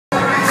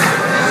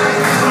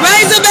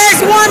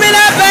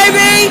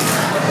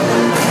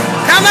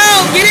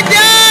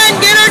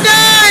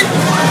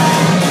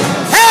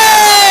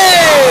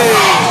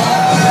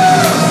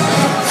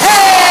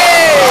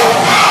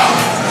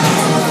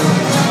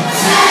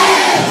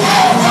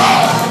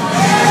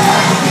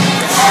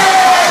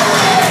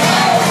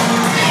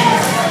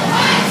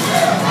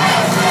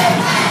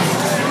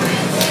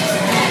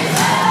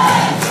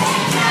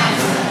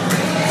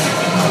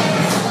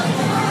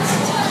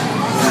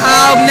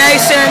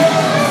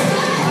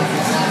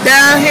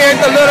Down here at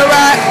the Little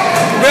Rock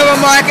River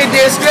Market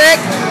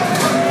District.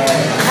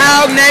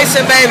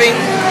 HoggNation, baby.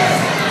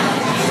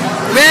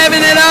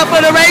 Revving it up for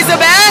the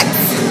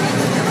Razorbacks.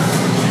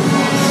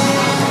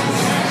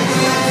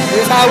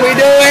 This is how we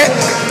do it.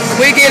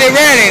 We get it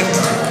ready.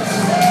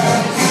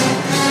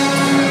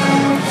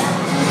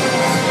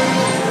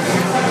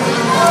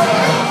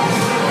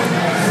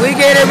 We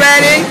get it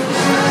ready.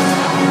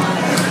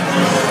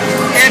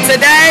 And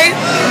today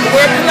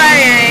we're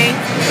playing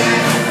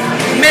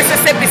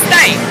Mississippi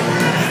State.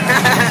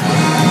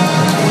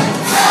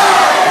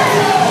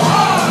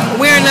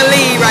 We're in the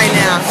lead right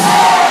now.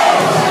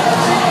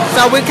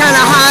 So we're kind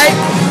of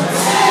hyped.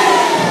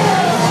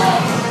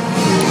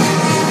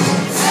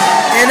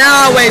 And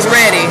always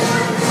ready.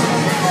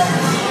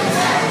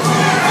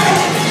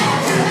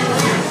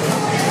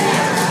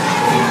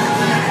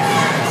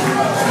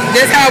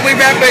 This is how we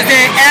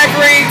represent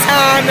every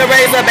time the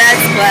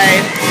Razorbacks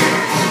play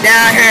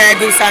down here at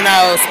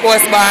Gusano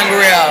Sports Bar and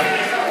Grill.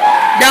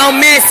 Don't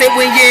miss it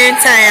when you're in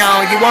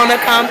town. You want to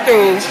come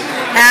through.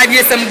 Have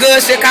you some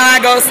good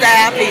Chicago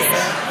style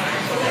pizza.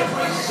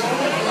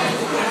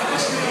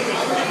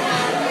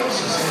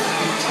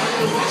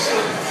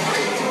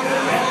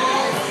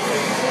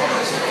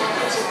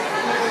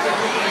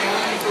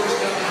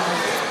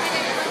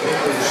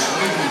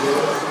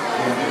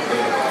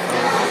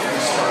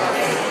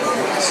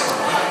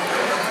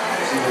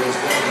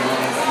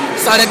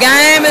 So the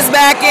game is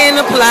back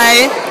into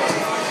play,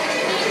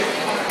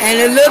 and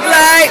it looked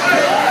like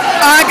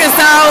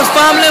Arkansas was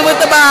fumbling with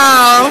the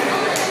ball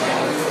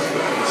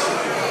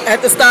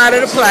at the start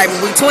of the play.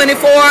 We 24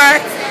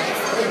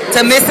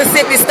 to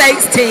Mississippi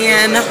State's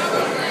 10.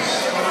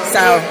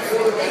 So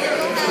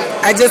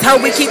I just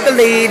hope we keep the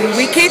lead. If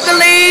we keep the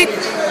lead,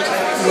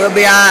 we'll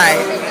be all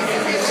right.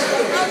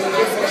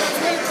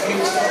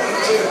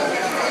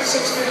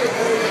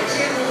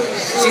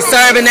 She's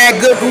serving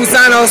that good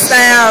Gusano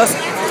style,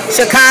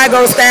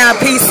 Chicago style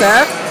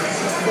pizza.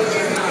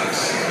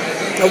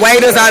 The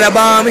waiters are the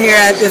bomb here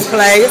at this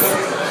place.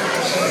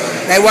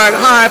 They work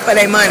hard for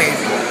their money.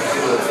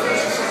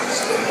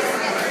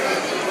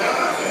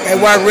 They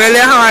work really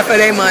hard for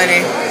their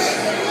money.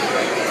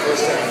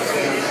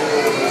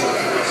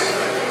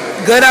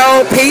 Good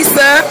old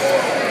pizza.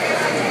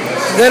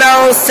 Good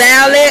old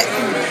salad.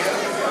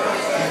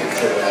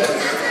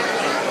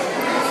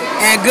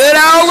 And good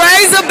old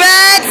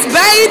Razorbacks,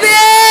 baby!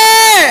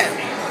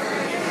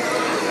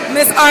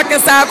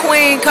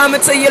 MsArkQueen coming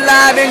to you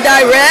live and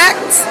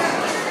direct.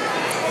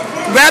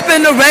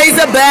 Repping the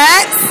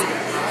Razorbacks,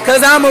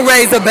 because I'm a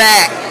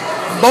Razorback.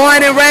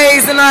 Born and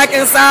raised in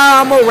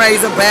Arkansas, I'm a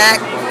Razorback.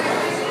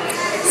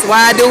 That's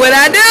why I do what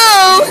I do.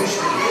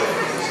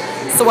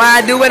 That's why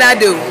I do what I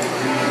do.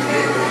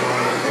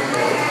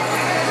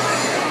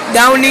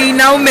 Don't need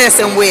no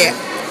messing with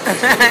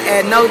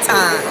at no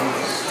time.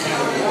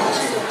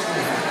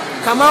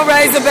 Come on,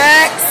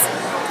 Razorbacks.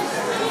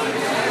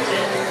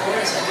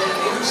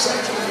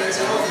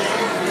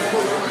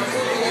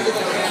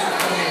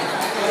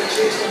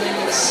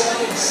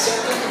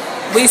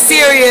 We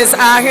serious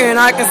out here in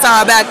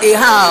Arkansas about these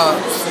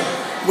Hoggz.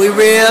 We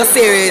real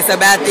serious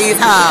about these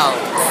Hoggz.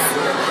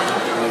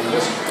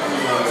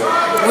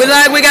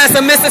 We got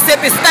some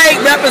Mississippi State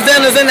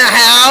representatives in the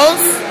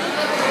house.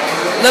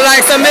 Look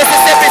like some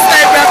Mississippi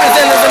State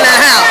representatives in the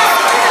house.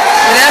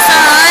 But that's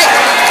all right.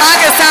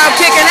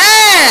 Arkansas kicking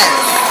ass.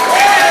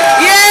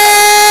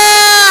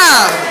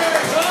 Yeah.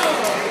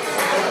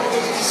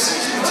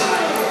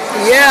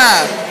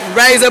 Yeah.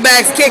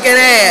 Razorbacks kicking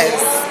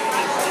ass.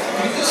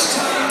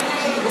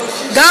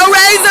 Go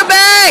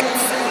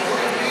Razorbacks!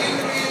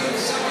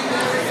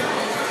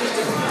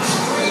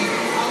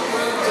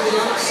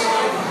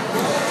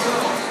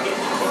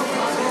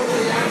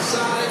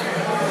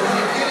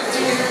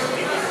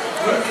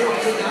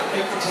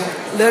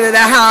 Look at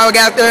the Hogg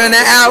out there in the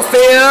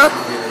outfield.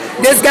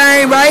 This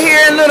game right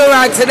here in Little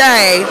Rock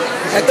today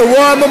at the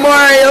War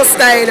Memorial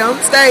Stadium.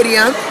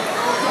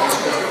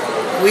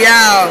 We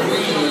all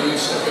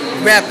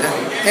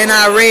repping in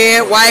our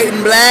red, white,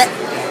 and black.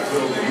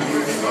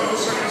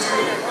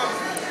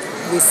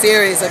 We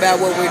serious about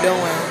what we're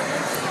doing.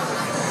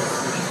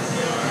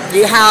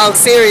 You Hoggz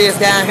serious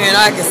down here in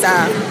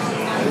Arkansas.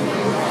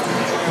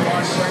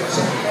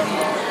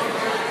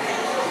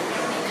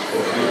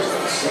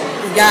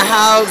 We got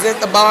Hoggz at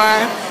the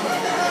bar.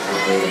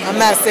 I'm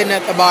not sitting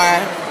at the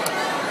bar.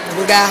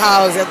 We got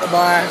Hoggz at the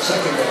bar.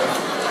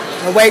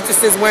 The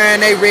waitress is wearing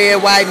their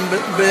red, white, and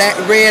black,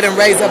 red and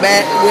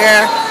Razorback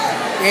wear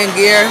and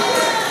gear.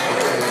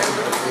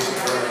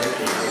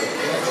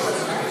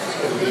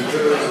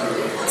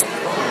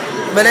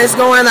 But it's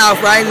going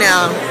off right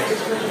now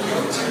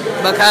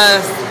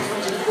because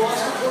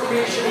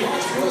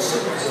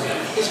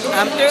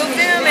I'm through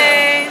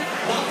filming.